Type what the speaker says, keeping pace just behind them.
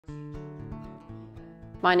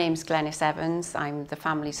My name's Glenys Evans. I'm the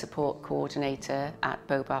Family Support Coordinator at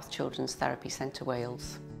Gwobrau Children's Therapy Centre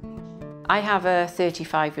Wales. I have a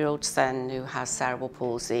 35-year-old son who has cerebral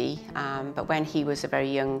palsy, but when he was a very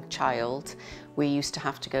young child, we used to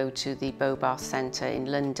have to go to the Gwobrau Centre in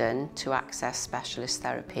London to access specialist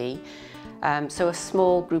therapy. So a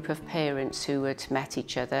small group of parents who had met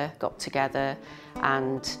each other got together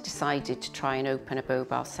and decided to try and open a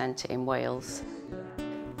Gwobrau Centre in Wales.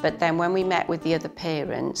 But then when we met with the other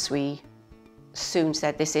parents, we soon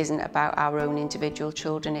said this isn't about our own individual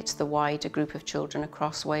children, it's the wider group of children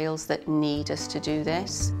across Wales that need us to do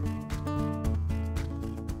this.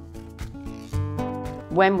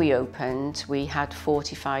 When we opened, we had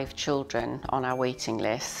 45 children on our waiting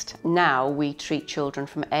list. Now we treat children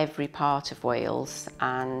from every part of Wales,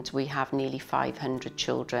 and we have nearly 500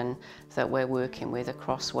 children that we're working with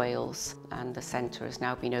across Wales, and the centre has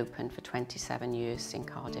now been open for 27 years in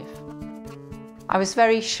Cardiff. I was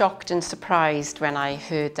very shocked and surprised when I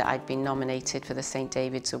heard that I'd been nominated for the St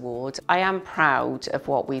David's Award. I am proud of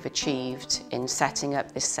what we've achieved in setting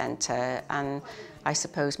up this centre, and I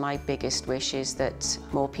suppose my biggest wish is that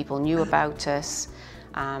more people knew about us.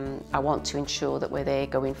 I want to ensure that we're there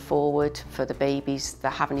going forward for the babies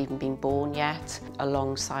that haven't even been born yet,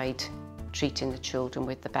 alongside treating the children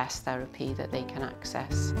with the best therapy that they can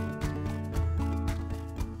access.